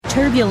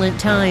Turbulent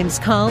times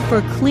call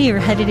for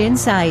clear-headed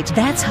insight.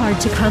 That's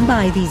hard to come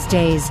by these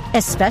days,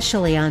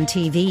 especially on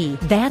TV.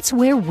 That's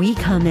where we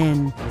come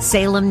in.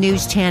 Salem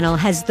News Channel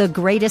has the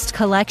greatest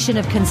collection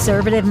of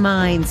conservative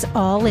minds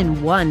all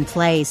in one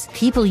place.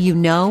 People you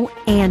know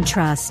and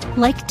trust,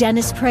 like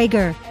Dennis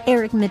Prager,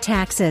 Eric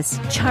Metaxas,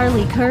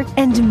 Charlie Kirk,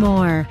 and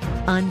more.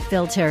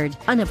 Unfiltered,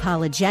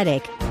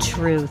 unapologetic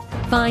truth.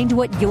 Find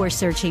what you're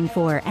searching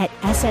for at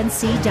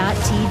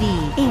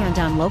snc.tv and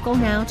on Local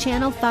Now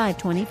Channel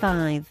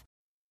 525.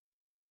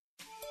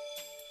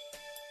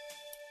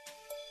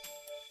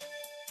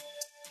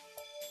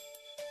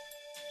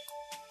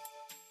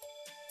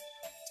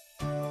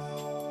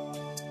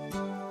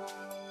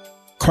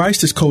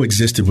 Christ has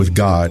coexisted with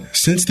God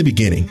since the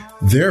beginning.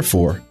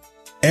 Therefore,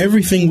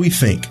 everything we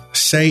think,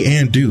 say,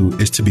 and do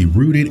is to be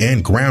rooted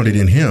and grounded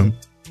in Him,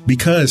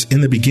 because in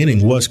the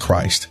beginning was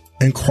Christ,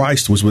 and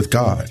Christ was with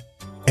God,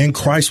 and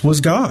Christ was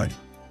God.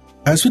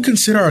 As we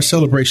consider our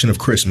celebration of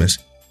Christmas,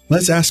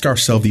 let's ask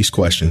ourselves these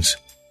questions.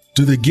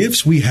 Do the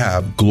gifts we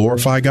have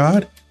glorify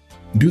God?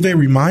 Do they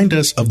remind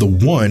us of the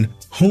one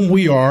whom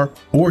we are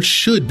or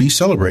should be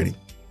celebrating?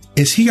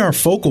 Is He our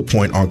focal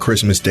point on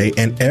Christmas Day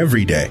and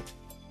every day?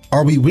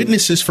 Are we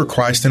witnesses for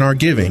Christ in our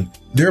giving,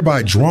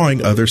 thereby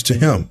drawing others to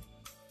Him?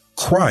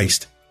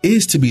 Christ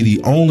is to be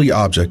the only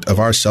object of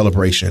our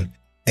celebration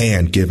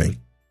and giving.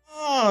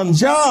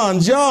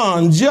 John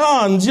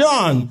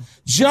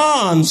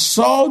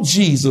saw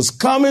Jesus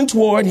coming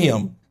toward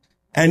him,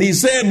 and he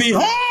said,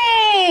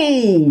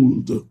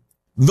 "Behold,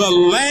 the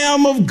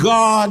Lamb of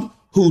God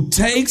who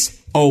takes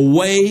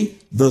away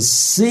the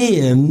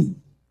sin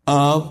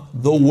of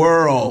the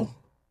world."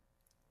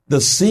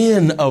 The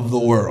sin of the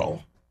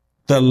world.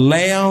 The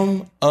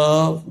Lamb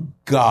of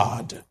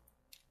God.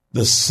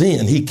 The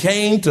sin. He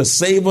came to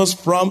save us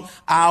from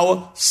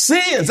our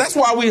sins. That's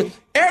why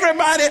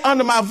everybody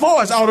under my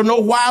voice ought to know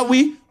why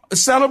we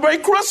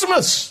celebrate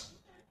Christmas.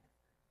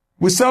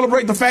 We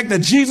celebrate the fact that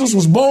Jesus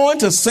was born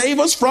to save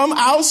us from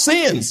our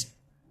sins.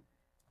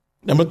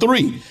 Number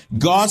 3,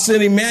 God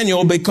sent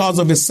Emmanuel because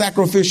of His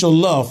sacrificial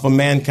love for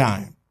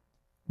mankind.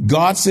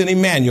 God sent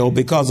Emmanuel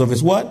because of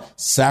His what?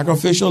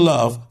 Sacrificial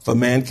love for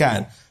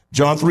mankind.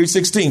 John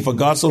 3:16, for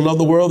God so loved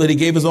the world that He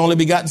gave His only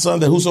begotten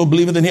Son, that whoso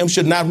believeth in Him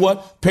should not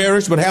what?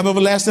 Perish, but have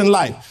everlasting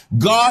life.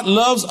 God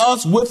loves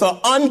us with an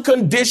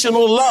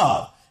unconditional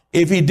love.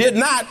 If He did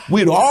not,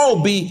 we'd all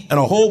be in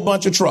a whole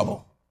bunch of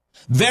trouble.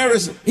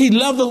 He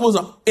loved us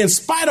in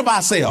spite of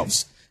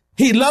ourselves.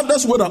 He loved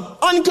us with an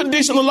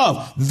unconditional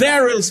love.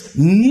 There is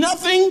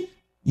nothing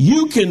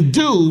you can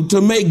do to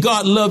make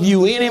God love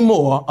you any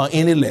more or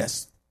any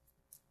less.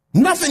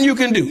 Nothing you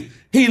can do.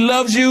 He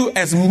loves you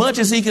as much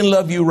as He can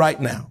love you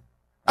right now.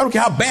 I don't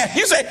care how bad.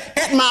 You say,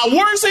 at my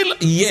worst,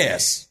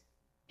 yes.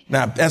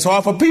 Now, that's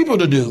hard for people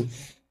to do.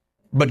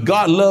 But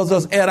God loves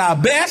us at our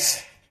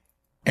best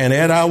and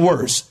at our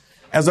worst.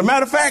 As a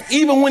matter of fact,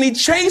 even when He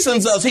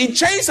chastens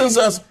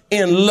us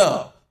in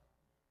love.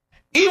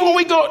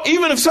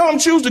 Even if some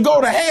choose to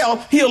go to hell,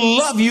 He'll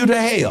love you to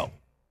hell.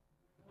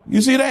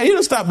 You see that?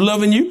 He'll stop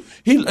loving you.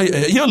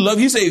 He'll love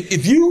you. Say,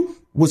 if you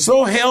were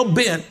so hell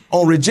bent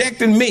on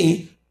rejecting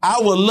me,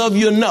 I will love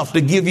you enough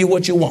to give you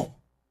what you want.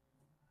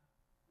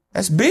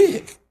 That's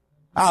big.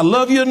 I'll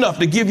love you enough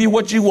to give you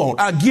what you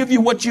want. I'll give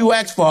you what you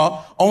asked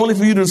for, only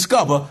for you to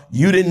discover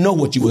you didn't know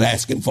what you were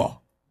asking for.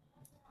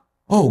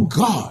 Oh,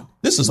 God,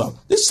 this is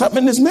something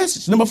in this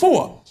message. Number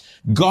 4,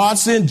 God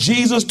sent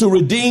Jesus to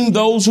redeem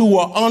those who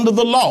were under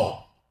the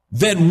law,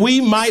 that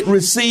we might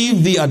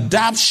receive the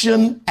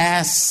adoption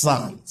as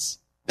sons.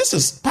 This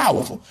is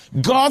powerful.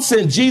 God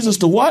sent Jesus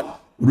to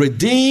what?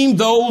 Redeem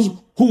those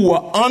who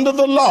were under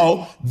the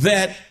law,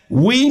 that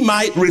we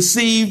might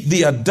receive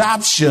the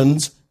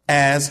adoptions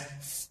as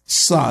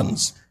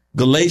sons.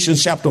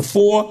 Galatians chapter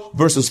 4,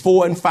 verses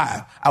 4 and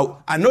 5.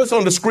 I know it's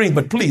on the screen,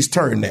 but please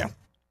turn there.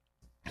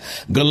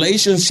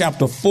 Galatians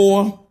chapter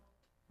 4,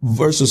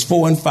 verses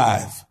 4 and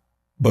 5.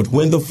 But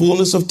when the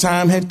fullness of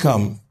time had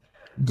come,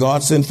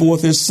 God sent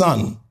forth His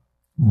Son,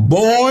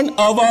 born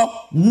of a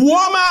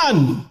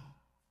woman,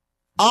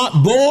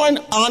 born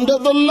under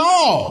the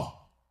law.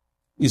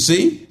 You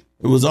see,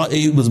 he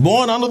was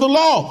born under the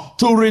law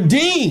to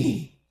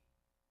redeem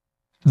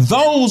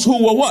those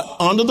who were what?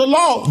 Under the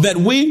law, that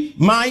we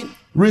might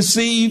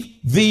receive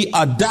the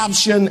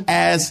adoption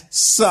as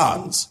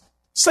sons.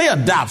 Say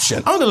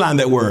adoption. Underline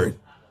that word.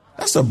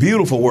 That's a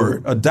beautiful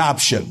word,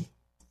 adoption.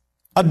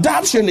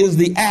 Adoption is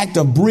the act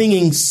of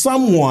bringing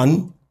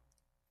someone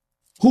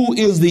who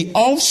is the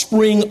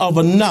offspring of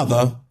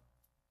another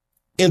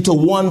into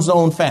one's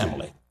own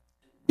family.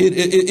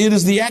 It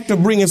is the act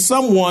of bringing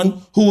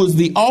someone who is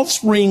the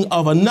offspring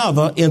of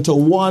another into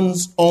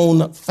one's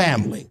own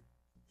family.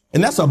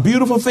 And that's a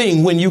beautiful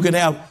thing when you can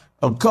have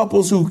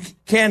couples who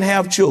can't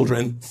have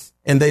children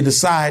and they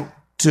decide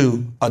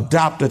to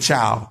adopt a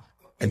child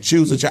and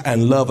choose a child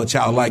and love a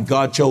child like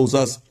God chose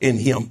us in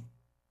Him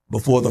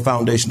before the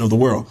foundation of the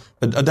world.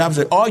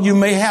 Adoption, or you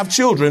may have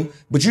children,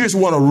 but you just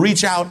want to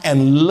reach out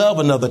and love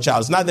another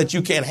child. It's not that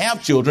you can't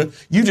have children.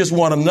 You just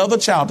want another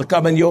child to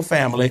come in your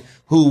family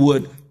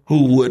who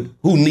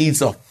who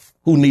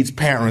needs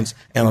parents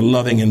and a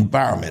loving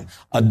environment.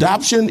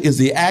 Adoption is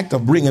the act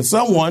of bringing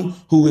someone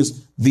who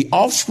is the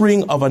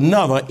offspring of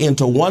another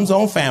into one's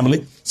own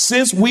family.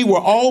 Since we were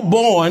all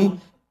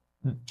born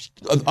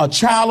a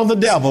child of the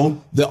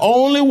devil, the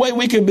only way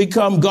we can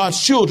become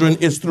God's children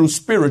is through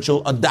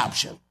spiritual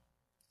adoption.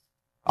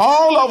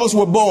 All of us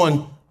were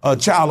born a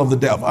child of the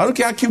devil. I don't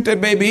care how cute that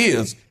baby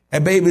is.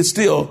 That baby is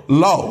still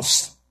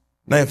lost.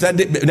 Now,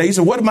 you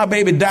say, what if my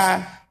baby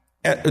died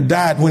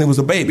when it was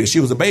a baby?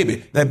 She was a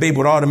baby. That baby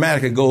would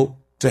automatically go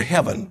to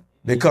heaven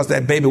because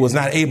that baby was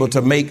not able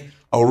to make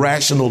a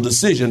rational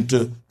decision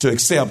to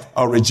accept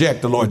or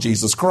reject the Lord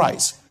Jesus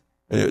Christ.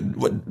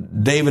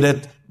 David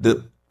at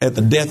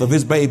the death of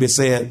his baby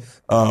said,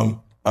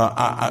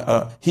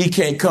 he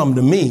can't come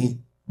to me,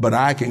 but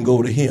I can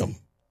go to him.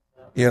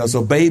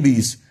 So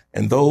babies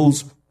and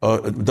those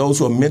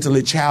who are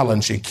mentally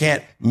challenged and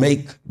can't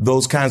make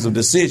those kinds of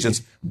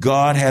decisions,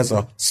 God has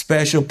a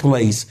special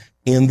place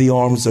in the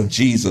arms of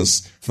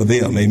Jesus for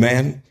them.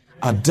 Amen.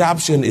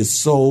 Adoption is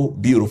so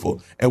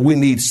beautiful, and we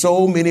need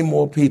so many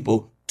more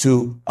people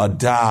to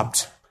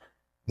adopt.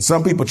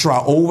 Some people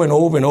try over and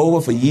over and over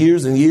for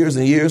years and years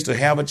and years to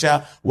have a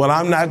child. Well,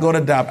 I'm not going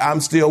to adopt. I'm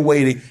still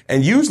waiting.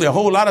 And usually a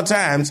whole lot of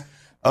times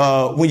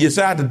when you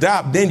decide to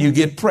adopt, then you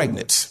get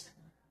pregnant.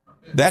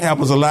 That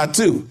happens a lot,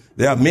 too.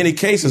 There are many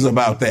cases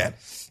about that.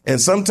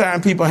 And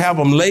sometimes people have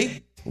them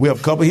late. We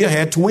have a couple here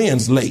had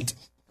twins late.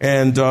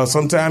 And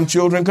sometimes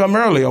children come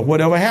early or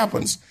whatever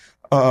happens.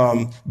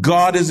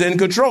 God is in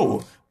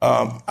control.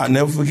 I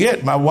never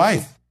forget my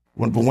wife.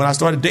 When I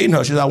started dating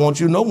her, she said, I want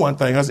you to know one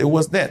thing. I said,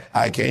 what's that?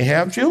 I can't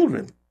have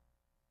children.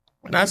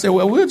 And I said,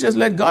 well, we'll just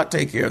let God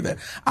take care of that.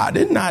 I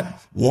did not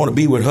want to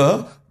be with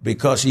her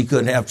because she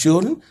couldn't have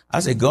children.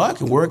 I said, God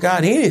can work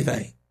out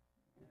anything.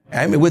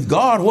 I mean, with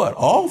God, what?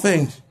 All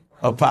things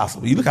are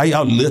possible. You look how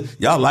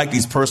y'all like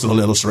these personal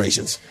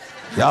illustrations.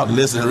 Y'all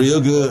listen real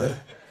good.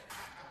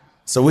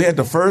 So we had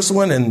the first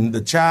one, and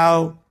the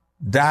child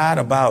died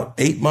about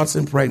 8 months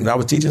in pregnant. I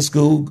was teaching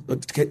school,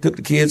 took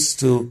the kids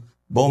to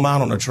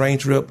Beaumont on a train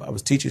trip. I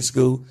was teaching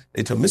school.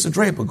 They told Mr.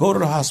 Draper, go to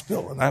the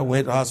hospital. And I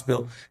went to the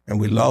hospital, and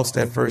we lost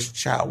that first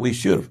child. We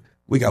should have.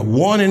 We got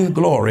one in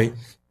glory,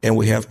 and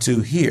we have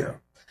two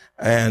here.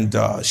 And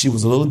she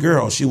was a little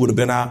girl. She would have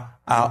been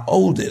our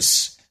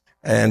oldest.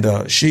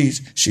 And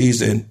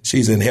she's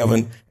in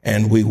heaven,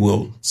 and we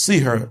will see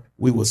her.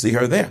 We will see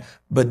her there.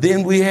 But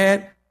then we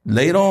had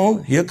later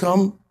on, here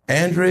come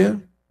Andrea,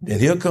 then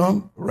here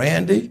come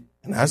Randy.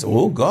 And I said,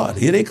 oh God,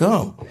 here they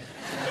come.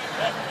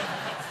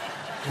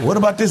 What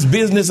about this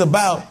business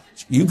about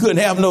you couldn't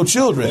have no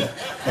children?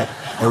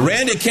 And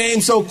Randy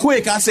came so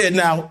quick. I said,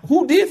 now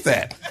who did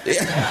that?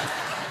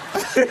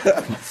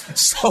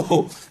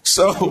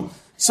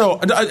 So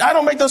I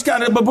don't make those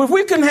kind of, but if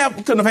we couldn't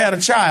have had a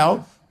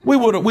child, we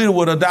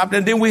would adopt,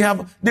 and then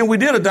we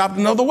did adopt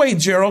another way.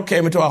 Gerald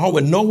came into our home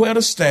with nowhere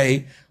to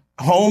stay,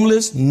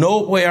 homeless,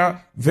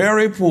 nowhere,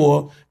 very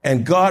poor,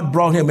 and God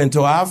brought him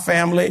into our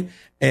family.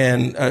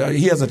 And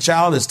he has a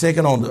child that's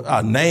taken on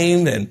our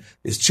name, and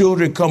his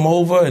children come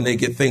over and they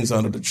get things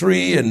under the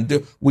tree,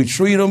 and we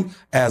treat them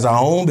as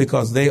our own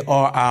because they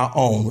are our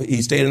own.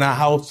 He stayed in our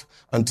house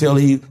until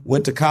he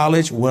went to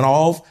college, went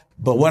off.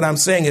 But what I'm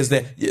saying is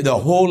that there are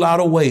a whole lot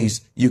of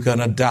ways you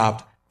can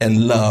adopt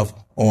and love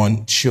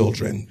on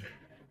children.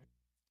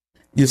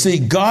 You see,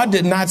 God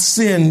did not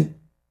send.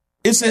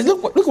 It says,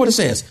 look what it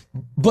says.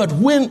 But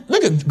when,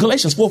 look at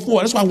Galatians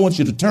 4:4. That's why I want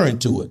you to turn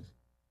to it.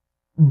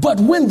 But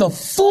when the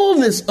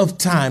fullness of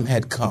time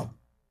had come.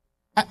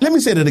 Let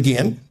me say that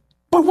again.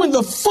 But when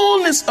the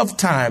fullness of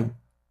time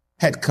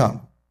had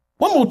come.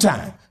 One more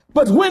time.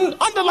 But when,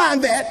 underline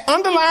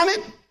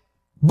it.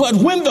 But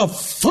when the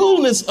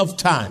fullness of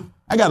time.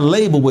 I got a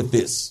label with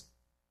this.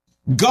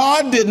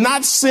 God did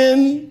not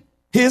send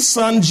his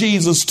son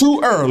Jesus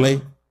too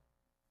early,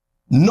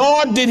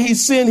 nor did he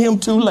send him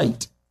too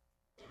late.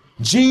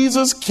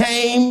 Jesus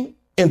came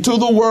into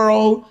the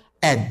world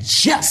at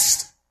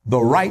just the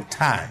right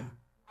time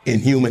in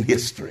human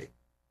history.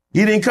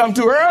 He didn't come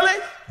too early,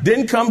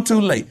 didn't come too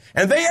late.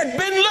 And they had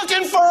been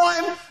looking for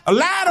him. A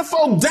lot of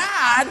folk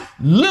died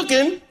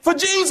looking for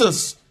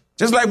Jesus,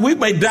 just like we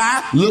may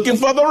die looking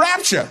for the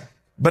rapture.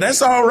 But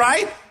that's all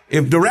right.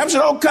 If the rapture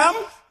don't come,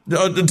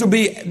 to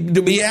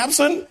be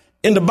absent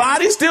in the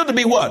body, still to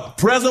be what?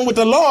 Present with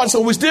the Lord. So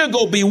we still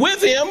go be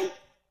with him.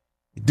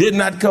 It did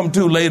not come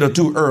too late or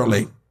too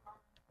early.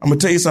 I'm going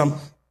to tell you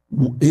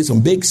here's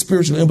some big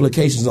spiritual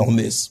implications on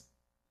this.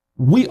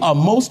 We are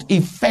most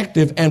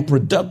effective and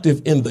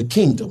productive in the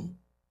kingdom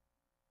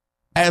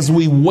as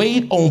we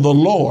wait on the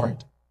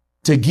Lord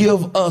to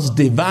give us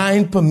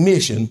divine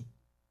permission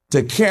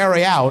to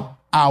carry out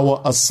our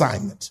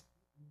assignment.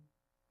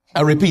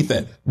 I repeat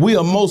that. We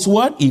are most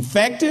what?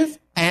 Effective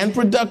and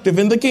productive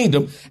in the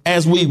kingdom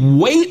as we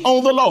wait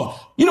on the Lord.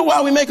 You know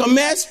why we make a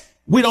mess?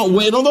 We don't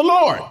wait on the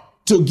Lord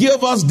to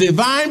give us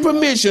divine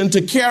permission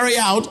to carry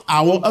out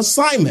our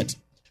assignment.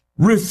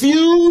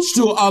 Refuse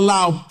to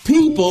allow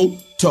people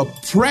to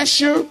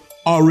pressure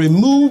or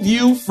remove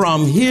you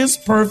from his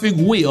perfect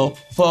will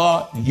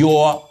for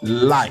your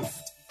life.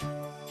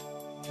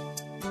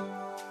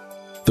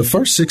 The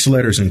first 6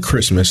 letters in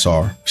Christmas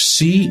are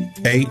C-H-R-I-S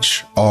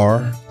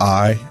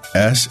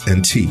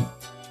and T.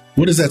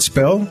 What does that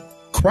spell?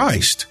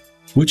 Christ,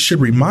 which should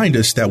remind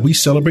us that we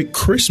celebrate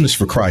Christmas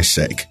for Christ's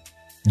sake.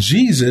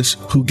 Jesus,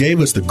 who gave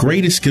us the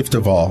greatest gift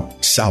of all,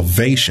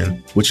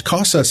 salvation, which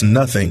costs us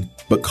nothing,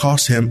 but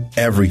costs him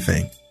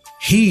everything.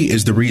 He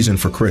is the reason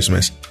for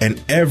Christmas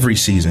and every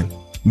season.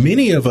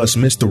 Many of us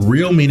miss the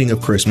real meaning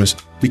of Christmas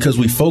because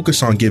we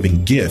focus on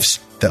giving gifts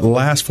that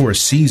last for a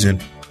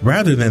season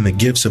rather than the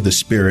gifts of the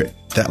Spirit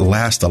that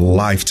last a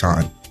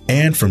lifetime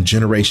and from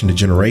generation to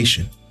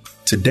generation.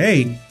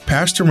 Today,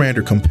 Pastor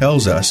Rander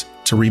compels us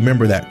to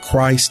remember that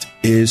Christ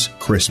is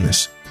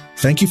Christmas.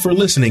 Thank you for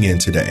listening in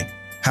today.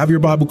 Have your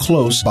Bible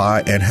close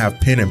by and have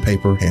pen and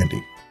paper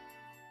handy.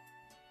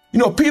 You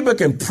know, people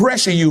can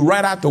pressure you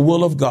right out the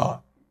will of God.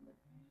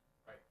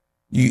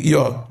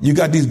 You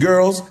got these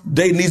girls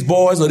dating these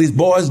boys, or these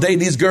boys dating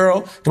these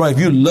girls. If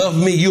you love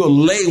me, you'll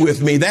lay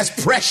with me.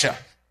 That's pressure.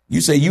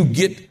 You say, you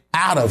get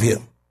out of here.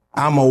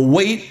 I'm going to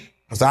wait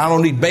because I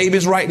don't need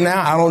babies right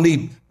now. I don't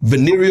need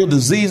venereal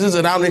diseases.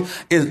 And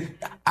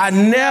I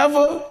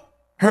never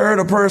heard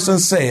a person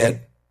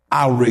said,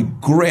 I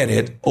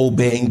regretted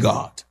obeying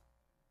God.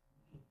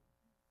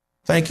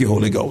 Thank you,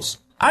 Holy Ghost.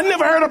 I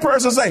never heard a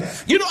person say,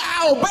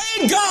 I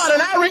obeyed God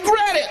and I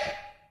regret it.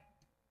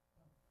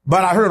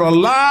 But I heard a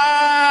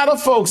lot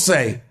of folks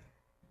say,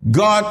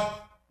 God's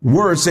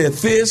word said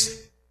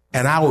this,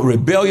 and I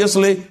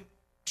rebelliously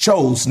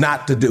chose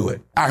not to do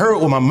it. I heard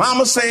what my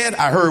mama said.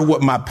 I heard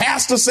what my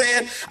pastor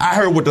said. I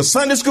heard what the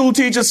Sunday school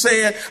teacher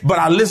said, but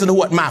I listened to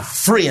what my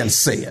friends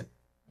said.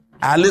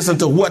 I listened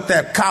to what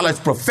that college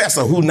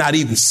professor who not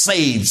even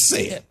saved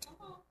said.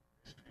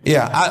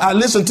 Yeah, I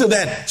listened to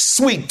that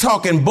sweet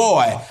talking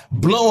boy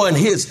blowing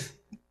his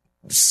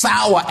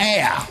sour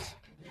air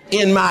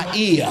in my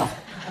ear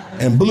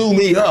and blew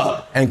me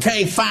up and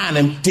can't find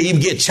him to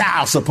even get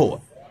child support.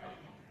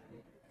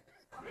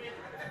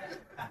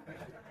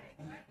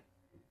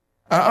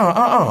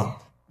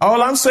 All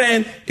I'm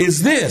saying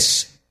is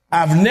this.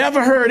 I've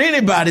never heard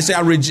anybody say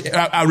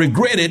I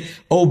regretted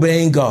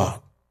obeying God.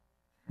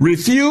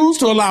 Refuse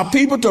to allow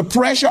people to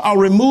pressure or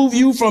remove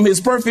you from his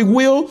perfect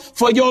will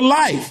for your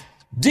life.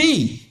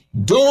 D,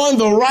 doing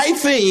the right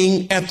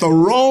thing at the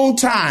wrong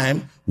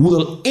time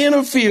will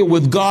interfere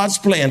with God's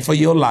plan for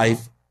your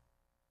life.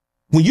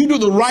 When you do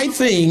the right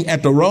thing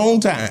at the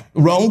wrong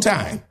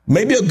time,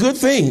 maybe a good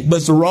thing, but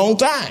it's the wrong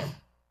time,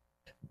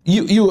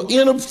 you will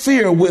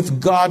interfere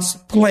with God's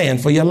plan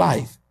for your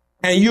life.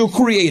 And you'll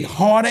create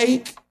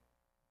heartache,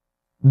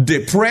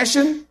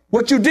 depression.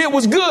 What you did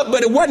was good,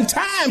 but it wasn't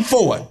time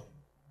for it.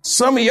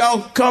 Some of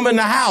y'all come in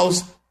the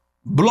house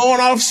blowing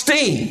off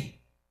steam.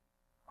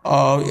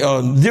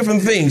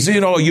 Different things,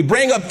 you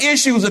bring up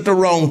issues at the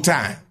wrong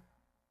time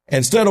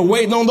instead of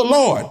waiting on the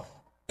Lord.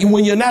 And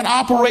when you're not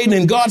operating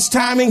in God's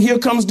timing, here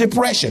comes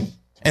depression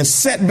and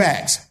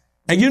setbacks.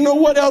 And you know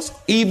what else?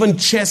 Even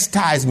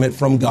chastisement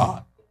from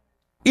God.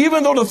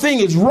 Even though the thing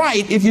is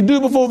right, if you do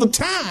it before the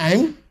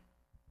time,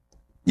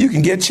 you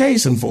can get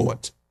chastened for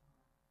it.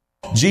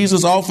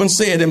 Jesus often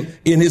said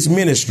in his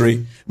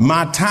ministry,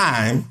 my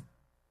time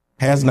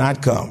has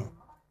not come.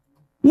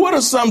 What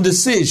are some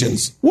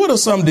decisions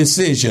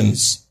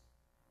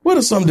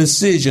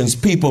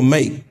people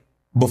make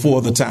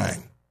before the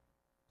time?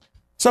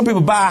 Some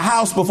people buy a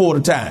house before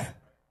the time.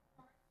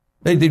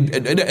 They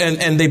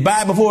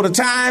buy before the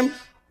time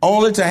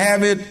only to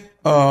have it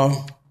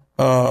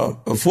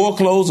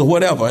foreclosed or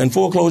whatever, and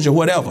foreclosure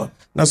whatever.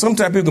 Now,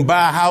 sometimes people can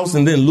buy a house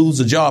and then lose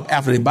a job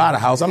after they buy the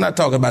house. I'm not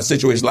talking about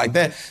situations like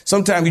that.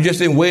 Sometimes you just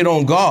didn't wait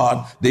on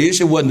God. The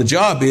issue wasn't the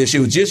job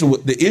issue.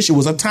 The issue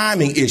was a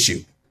timing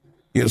issue.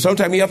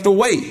 Sometimes you have to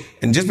wait.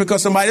 And just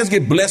because somebody else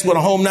get blessed with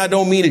a home now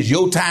don't mean it's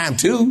your time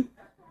too.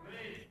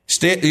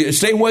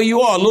 Stay where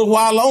you are a little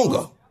while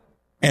longer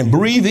and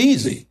breathe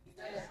easy.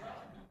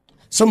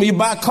 Some of you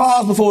buy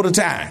cars before the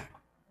time.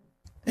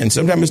 And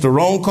sometimes it's the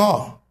wrong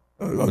car,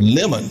 a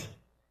lemon.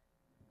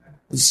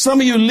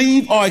 Some of you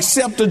leave or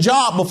accept a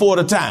job before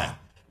the time.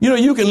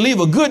 You can leave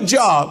a good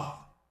job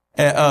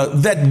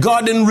that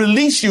God didn't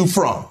release you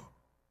from.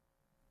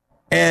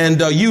 And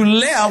you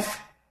left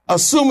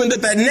assuming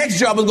that next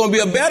job was going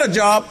to be a better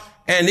job,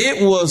 and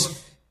it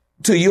was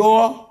to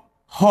your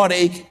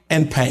heartache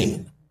and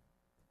pain.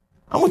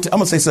 I'm going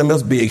to say something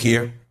else big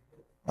here.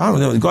 I don't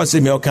know. God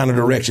sent me all kind of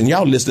direction.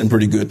 Y'all listening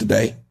pretty good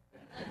today.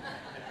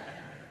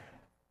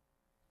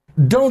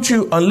 Don't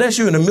you, unless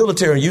you're in the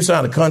military and you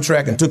signed a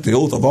contract and took the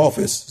oath of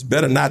office, it's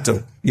better not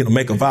to,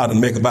 make a vow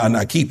than make a vow and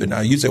not keep it.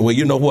 Now you say, well,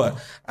 you know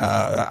what?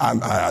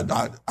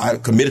 I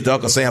committed to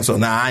Uncle Sam, so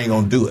now I ain't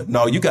going to do it.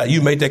 No,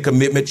 you made that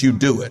commitment. You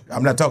do it.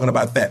 I'm not talking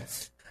about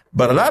that.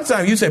 But a lot of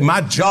times you say,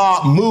 my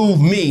job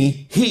moved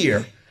me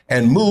here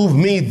and moved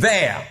me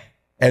there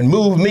and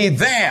moved me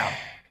there.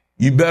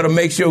 You better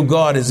make sure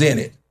God is in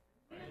it.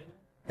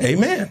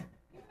 Amen.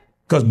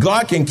 Because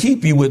God can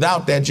keep you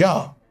without that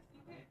job.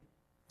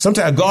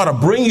 Sometimes God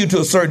will bring you to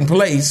a certain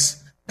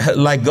place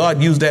Like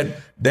God used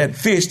that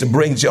fish to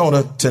bring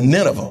Jonah to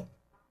Nineveh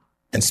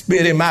and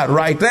spit him out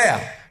right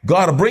there.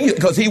 God will bring you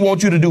because he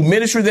wants you to do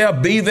ministry there,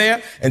 be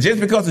there. And just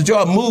because the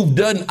job move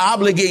doesn't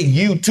obligate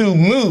you to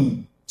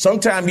move.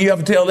 Sometimes you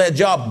have to tell that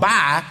job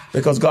bye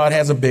because God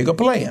has a bigger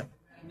plan.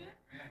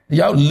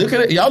 Y'all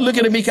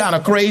looking at me kind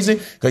of crazy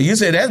because you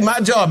say, that's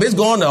my job. It's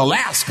going to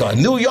Alaska,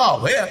 New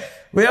York.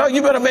 Well,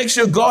 you better make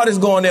sure God is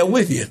going there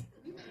with you.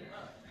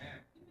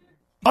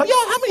 Oh, y'all,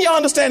 how many of y'all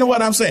understand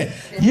what I'm saying?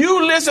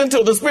 You listen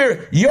to the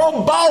Spirit.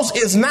 Your boss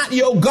is not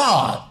your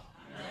God.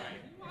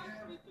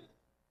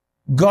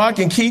 God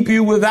can keep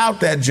you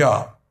without that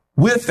job,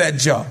 with that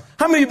job.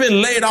 How many of you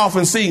been laid off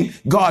and seen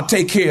God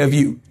take care of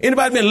you?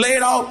 Anybody been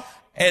laid off?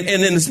 And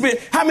in the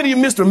Spirit, how many of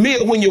you missed a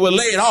meal when you were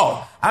laid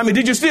off? I mean,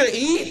 did you still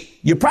eat?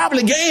 You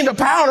probably gained a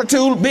pound or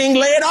two being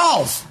laid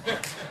off.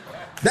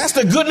 That's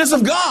the goodness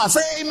of God.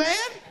 Say amen.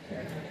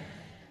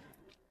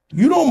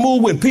 You don't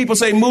move when people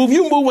say move.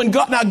 You move when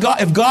God. Now,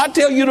 God, if God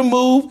tells you to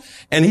move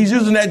and he's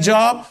using that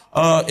job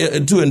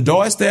to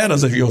endorse that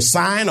as your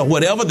sign or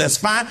whatever, that's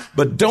fine.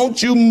 But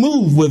don't you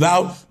move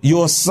without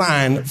your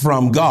sign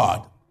from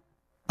God.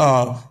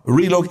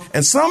 Relocate.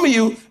 And some of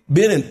you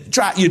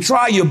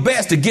try your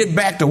best to get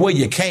back to where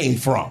you came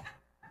from.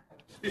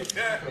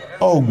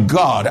 Oh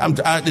God,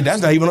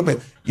 that's not even a bit.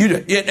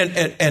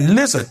 And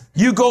listen,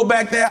 you go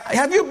back there.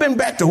 Have you been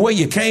back to where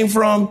you came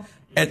from?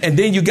 And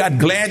then you got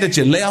glad that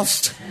you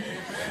left?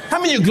 How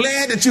many of you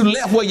glad that you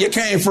left where you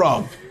came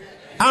from?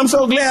 I'm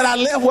so glad I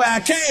left where I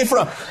came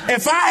from.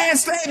 If I had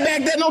stayed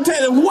back there, no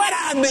telling what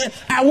I'd been,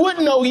 I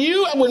wouldn't know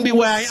you. I wouldn't be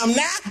where I am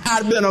now.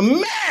 I'd been a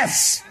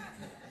mess.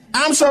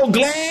 I'm so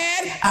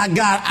glad I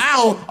got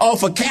out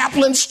off of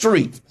Kaplan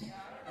Street.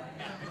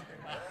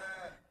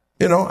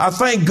 You know, I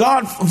thank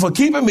God for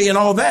keeping me and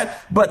all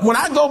that. But when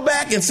I go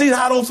back and see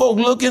how those folk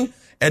looking,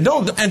 and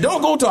don't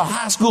go to a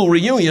high school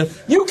reunion,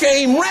 you can't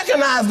even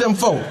recognize them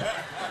folk.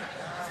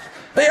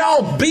 They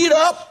all beat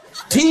up,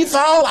 teeth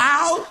all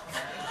out,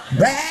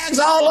 bags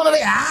all under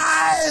their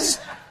eyes,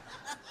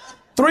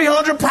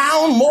 300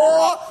 pounds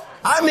more.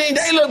 I mean,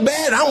 they look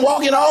bad. I'm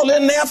walking all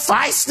in there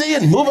feisty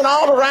and moving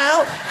all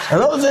around,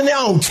 and others in there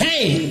on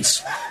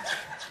canes.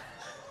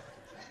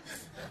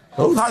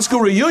 Those high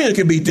school reunions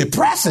can be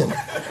depressing.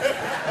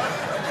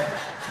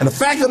 And the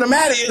fact of the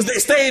matter is they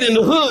stayed in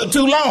the hood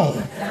too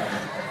long.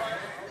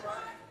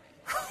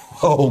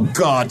 Oh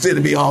God, said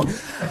to be all.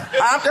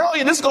 I'm telling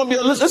you, this is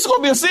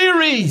gonna be a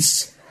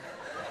series.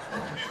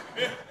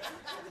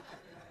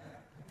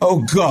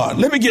 Oh God,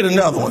 let me get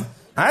another one.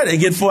 I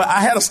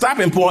had a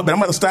stopping point, but I'm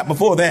going to stop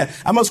before that.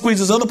 I'm going to squeeze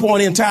this other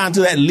point in time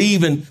to that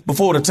leaving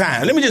before the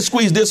time. Let me just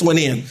squeeze this one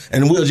in,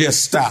 and we'll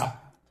just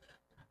stop.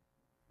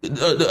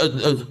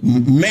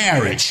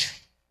 Marriage.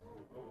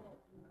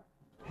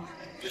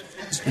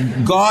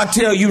 God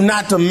tell you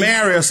not to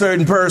marry a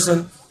certain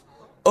person.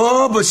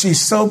 Oh, but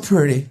she's so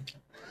pretty.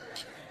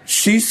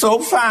 She's so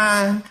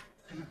fine.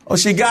 Or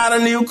she got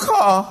a new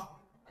car.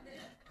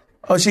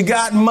 Or she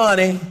got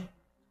money.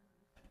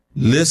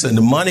 Listen,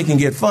 the money can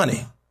get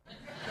funny.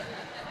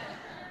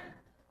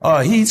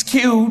 He's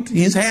cute.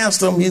 He's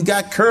handsome. He's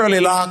got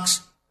curly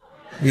locks.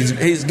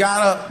 He's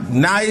got a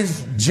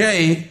nice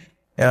J.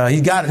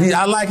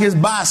 I like his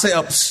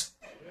biceps.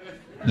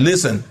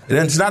 Listen,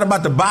 it's not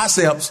about the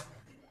biceps.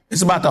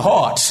 It's about the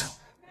heart.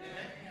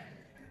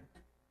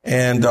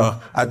 And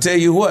I tell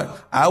you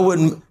what,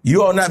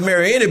 you ought not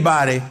marry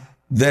anybody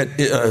that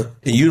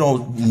you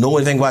don't know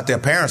anything about their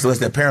parents unless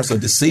their parents are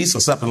deceased or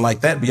something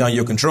like that beyond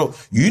your control.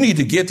 You need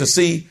to get to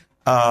see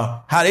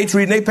how they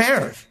treat their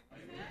parents.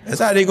 That's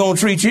how they're going to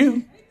treat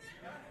you.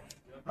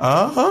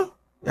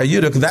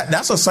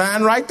 That's a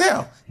sign right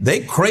there. They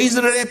crazy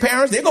to their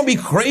parents. They're going to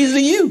be crazy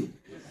to you.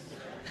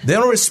 They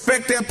don't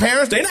respect their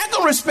parents. They're not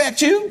going to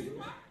respect you.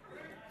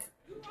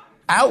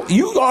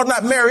 You ought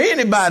not marry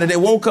anybody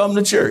that won't come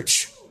to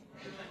church.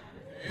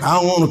 I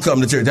don't want to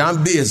come to church.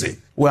 I'm busy.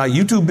 Well,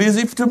 you too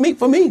busy for me?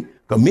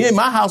 Because me and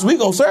my house, we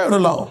going to serve the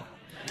Lord.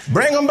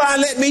 Bring them by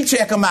and let me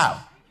check them out.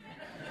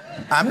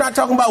 I'm not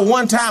talking about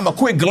one time, a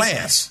quick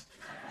glance.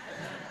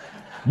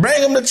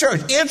 Bring them to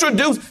church.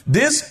 Introduce.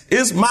 This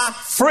is my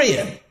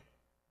friend.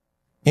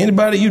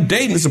 Anybody you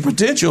dating is a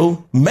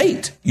potential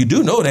mate. You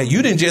do know that.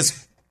 You didn't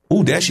just,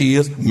 there she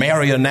is,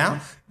 marry her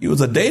now. It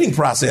was a dating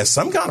process,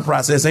 some kind of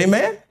process,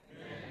 amen?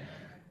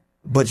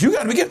 But you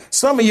got to be careful.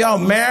 Some of y'all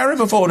married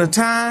before the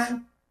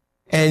time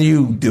and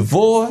you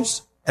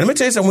divorce. And let me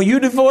tell you something, when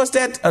you divorce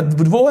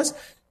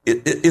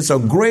it's a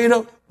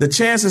greater, the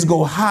chances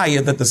go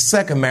higher that the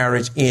second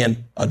marriage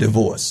end a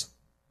divorce,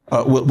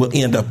 will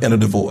end up in a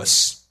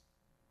divorce.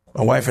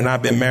 My wife and I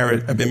have been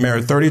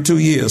married 32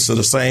 years to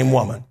the same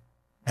woman.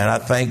 And I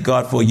thank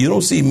God for it. You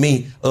don't see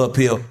me up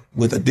here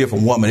with a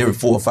different woman every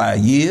 4 or 5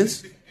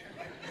 years.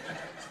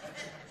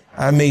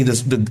 I mean,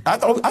 I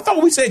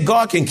thought we said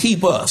God can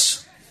keep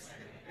us.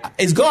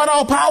 Is God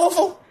all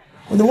powerful?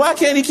 Well, then why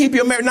can't he keep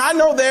you married? Now, I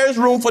know there's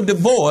room for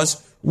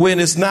divorce when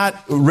it's not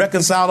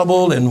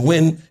reconcilable and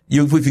when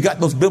if you got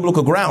those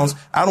biblical grounds,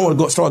 I don't want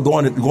to start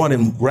going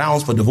in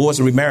grounds for divorce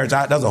and remarriage.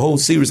 That's a whole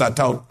series I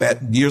taught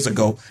that years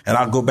ago, and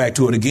I'll go back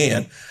to it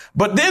again.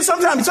 But then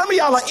sometimes some of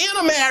y'all are in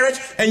a marriage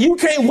and you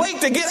can't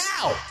wait to get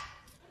out.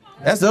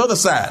 That's the other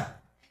side.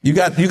 You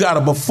got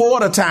a before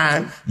the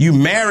time. You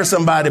marry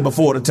somebody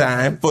before the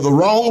time for the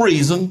wrong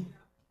reason.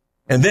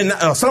 And then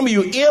some of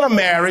you in a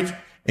marriage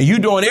and you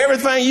doing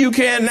everything you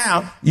can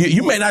now.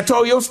 You may not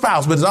tell your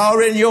spouse, but it's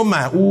already in your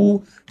mind.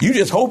 Ooh, you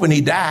just hoping he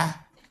die.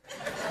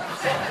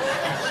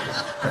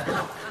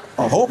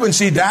 Or hoping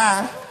she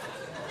die.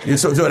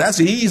 So that's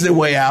the easy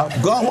way out.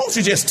 God, won't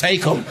you just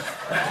take them?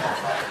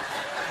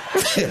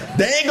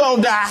 They ain't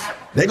gonna die.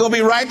 They're gonna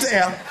be right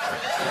there.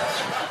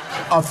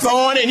 A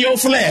thorn in your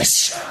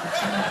flesh.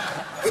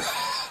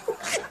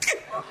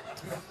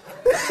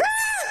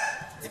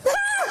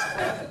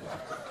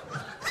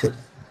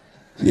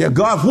 Yeah,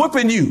 God's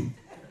whooping you.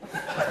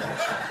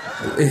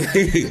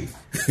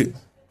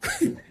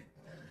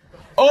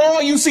 Oh,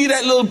 you see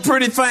that little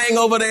pretty thing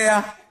over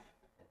there?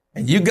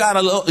 And you got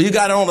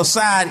it on the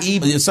side,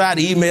 your side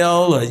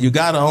email, or you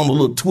got it on the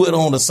little Twitter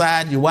on the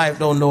side your wife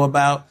don't know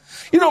about.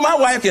 You know, my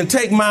wife can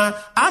take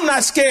I'm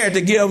not scared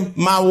to give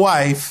my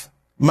wife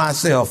my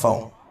cell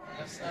phone.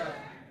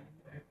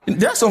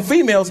 There's some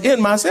females in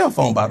my cell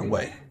phone, by the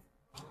way.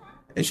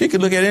 And she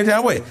can look at it any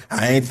time way.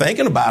 I ain't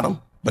thinking about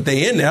them, but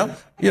they in there.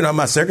 You know,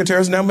 my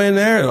secretary's number in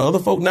there and other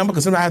folk number,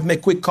 because sometimes I have to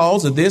make quick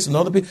calls of this and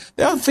other people.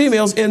 There are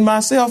females in my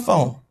cell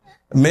phone.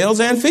 Males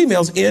and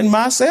females in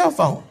my cell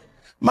phone.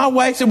 My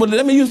wife said, well,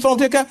 let me use the phone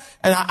to take out.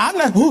 And I'm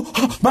not,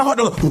 my heart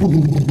goes,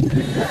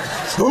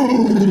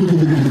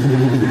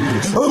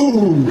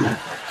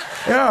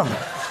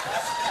 yeah.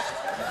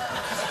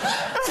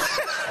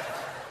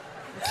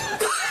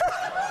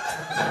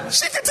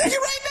 She can take it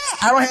right now.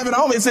 I don't have it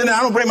on me. It's in there.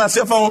 I don't bring my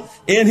cell phone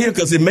in here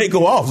because it may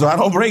go off. So I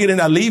don't bring it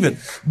in. I leave it.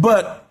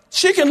 But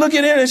she can look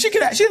in there and she's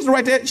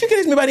right there. She can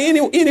ask me about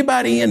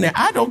anybody in there.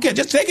 I don't care.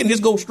 Just take it and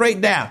just go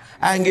straight down.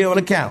 I can get on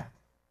the account.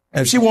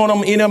 And if she want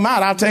them in them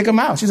out, I'll take them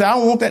out. She said, I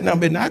don't want that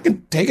number. I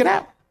can take it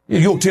out.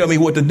 You don't tell me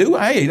what to do.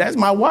 Hey, that's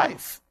my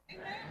wife.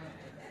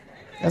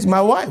 That's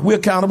my wife. We're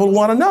accountable to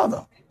one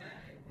another.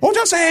 Won't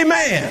y'all say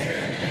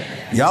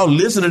amen? Y'all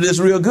listen to this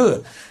real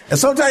good. And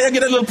sometimes you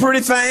get that little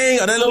pretty thing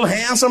or that little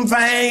handsome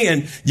thing,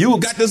 and you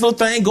got this little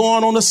thing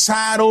going on the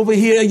side over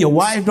here. Your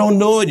wife don't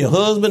know it, your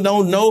husband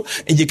don't know,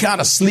 and you're kind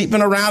of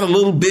sleeping around a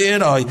little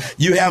bit, or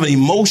you have an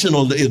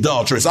emotional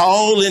adultery. It's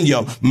all in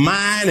your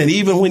mind, and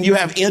even when you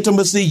have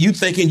intimacy, you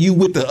thinking you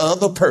with the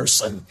other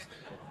person.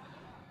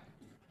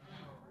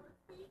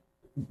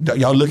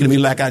 Y'all looking at me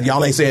like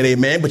y'all ain't saying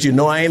amen, but you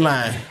know I ain't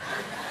lying.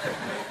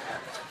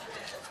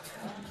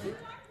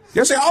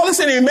 You say, oh,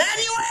 listen, Emmanuel,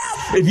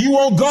 if you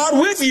want God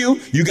with you,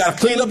 you got to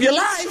clean up your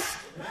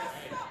life.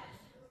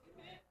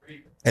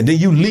 And then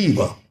you leave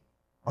her,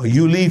 or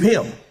you leave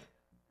him,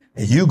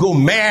 and you go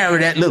marry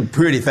that little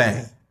pretty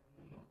thing,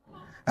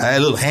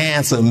 that little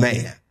handsome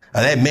man,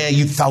 or that man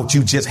you thought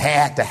you just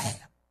had to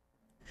have.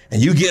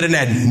 And you get in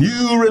that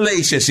new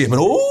relationship, and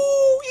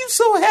oh, you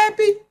so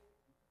happy.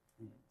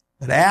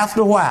 But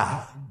after a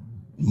while,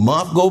 a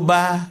month go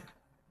by,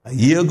 a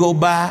year go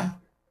by,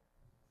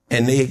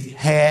 and they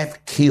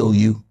half kill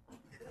you.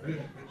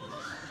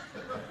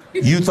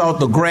 You thought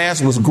the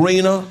grass was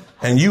greener,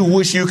 and you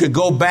wish you could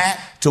go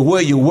back to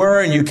where you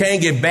were, and you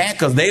can't get back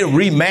because they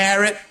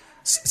remarried.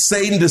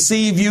 Satan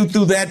deceived you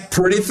through that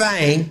pretty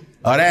thing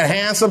or that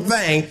handsome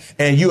thing,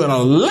 and you're in a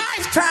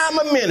lifetime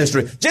of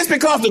ministry. Just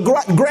because the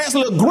grass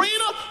looks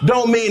greener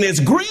don't mean it's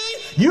green.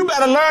 You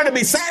better learn to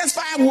be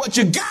satisfied with what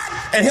you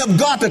got and help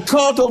God to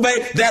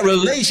cultivate that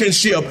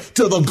relationship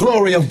to the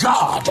glory of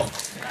God.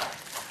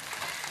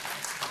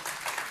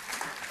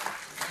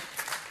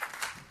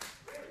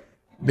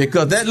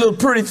 Because that little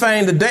pretty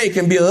thing today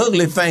can be an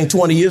ugly thing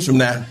 20 years from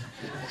now.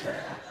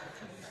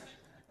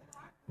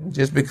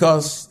 Just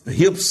because the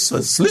hips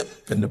are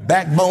slip and the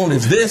backbone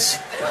is this.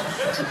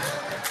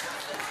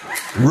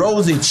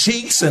 Rosy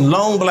cheeks and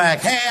long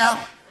black hair.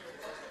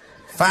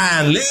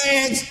 Fine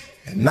legs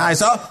and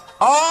nice.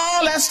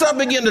 All that stuff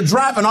begin to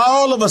drop, and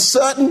all of a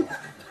sudden,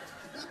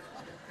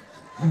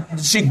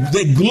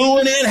 they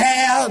gluing in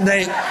hair.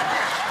 They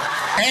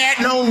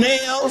adding on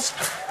nails.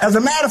 As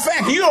a matter of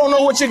fact, you don't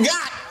know what you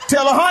got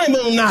till a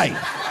honeymoon night.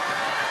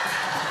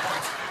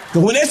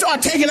 Because when they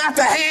start taking out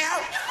the hair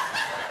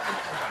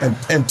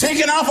and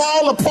taking off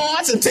all the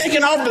parts and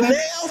taking off the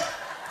nails,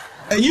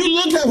 and you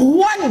look at,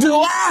 what do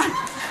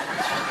I?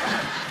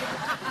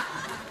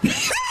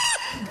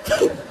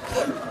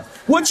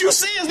 What you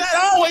see is not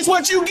always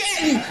what you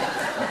get.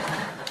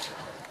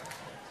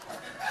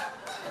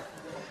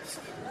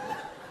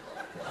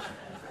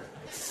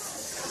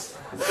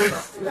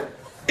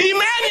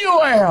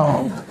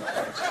 Emmanuel.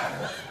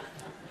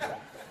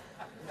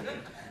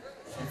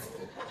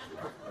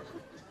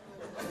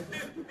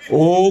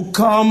 Oh,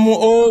 come,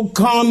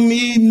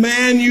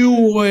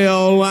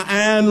 Emmanuel,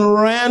 and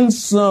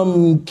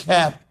ransom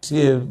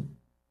captive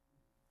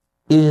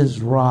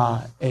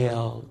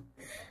Israel.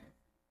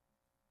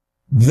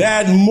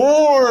 that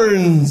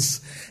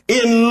mourns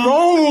in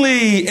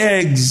lonely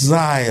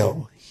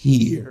exile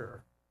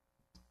here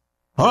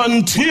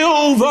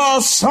until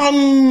the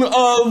Son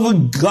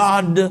of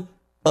God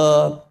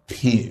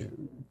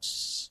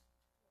appears.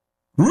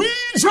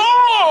 Rejoice!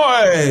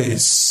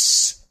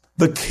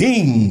 The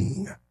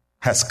King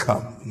has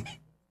come.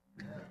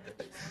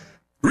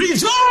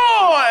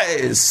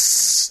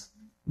 Rejoice!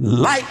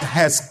 Light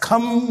has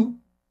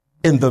come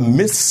in the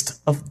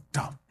midst of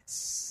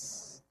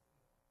darkness.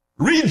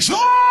 Rejoice!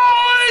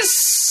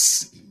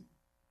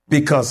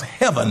 Because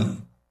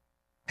heaven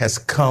has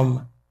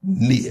come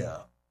near.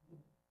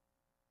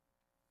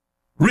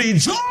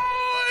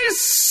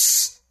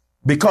 Rejoice!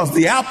 Because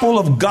the apple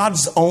of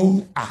God's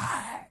own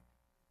eye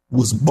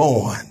was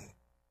born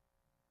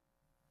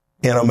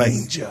in a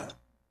manger.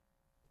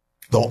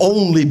 The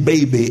only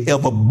baby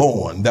ever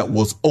born that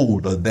was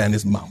older than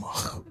his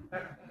mama.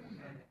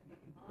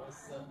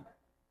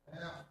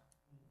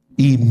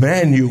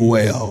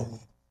 Emmanuel,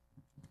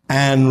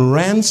 and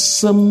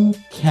ransom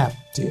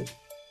captive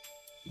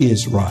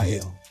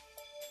Israel.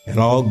 And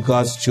all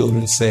God's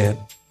children said,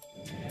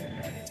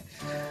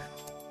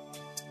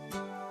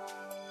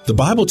 The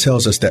Bible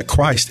tells us that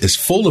Christ is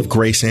full of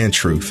grace and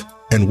truth,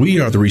 and we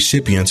are the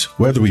recipients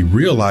whether we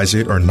realize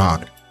it or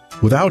not.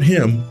 Without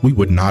him, we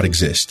would not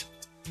exist.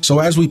 So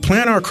as we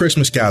plan our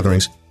Christmas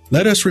gatherings,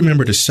 let us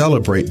remember to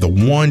celebrate the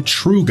one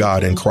true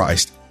God in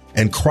Christ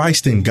and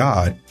Christ in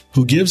God,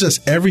 who gives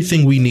us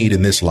everything we need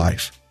in this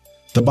life.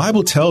 The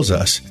Bible tells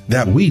us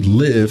that we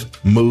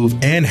live, move,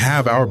 and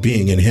have our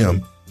being in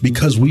him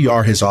because we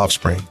are his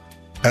offspring.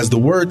 As the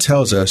word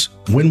tells us,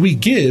 when we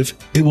give,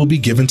 it will be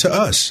given to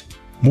us.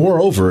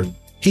 Moreover,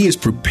 he is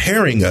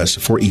preparing us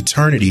for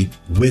eternity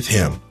with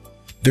him.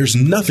 There's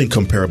nothing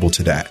comparable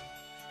to that.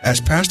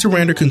 As Pastor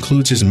Rander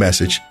concludes his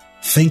message,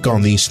 think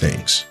on these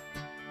things.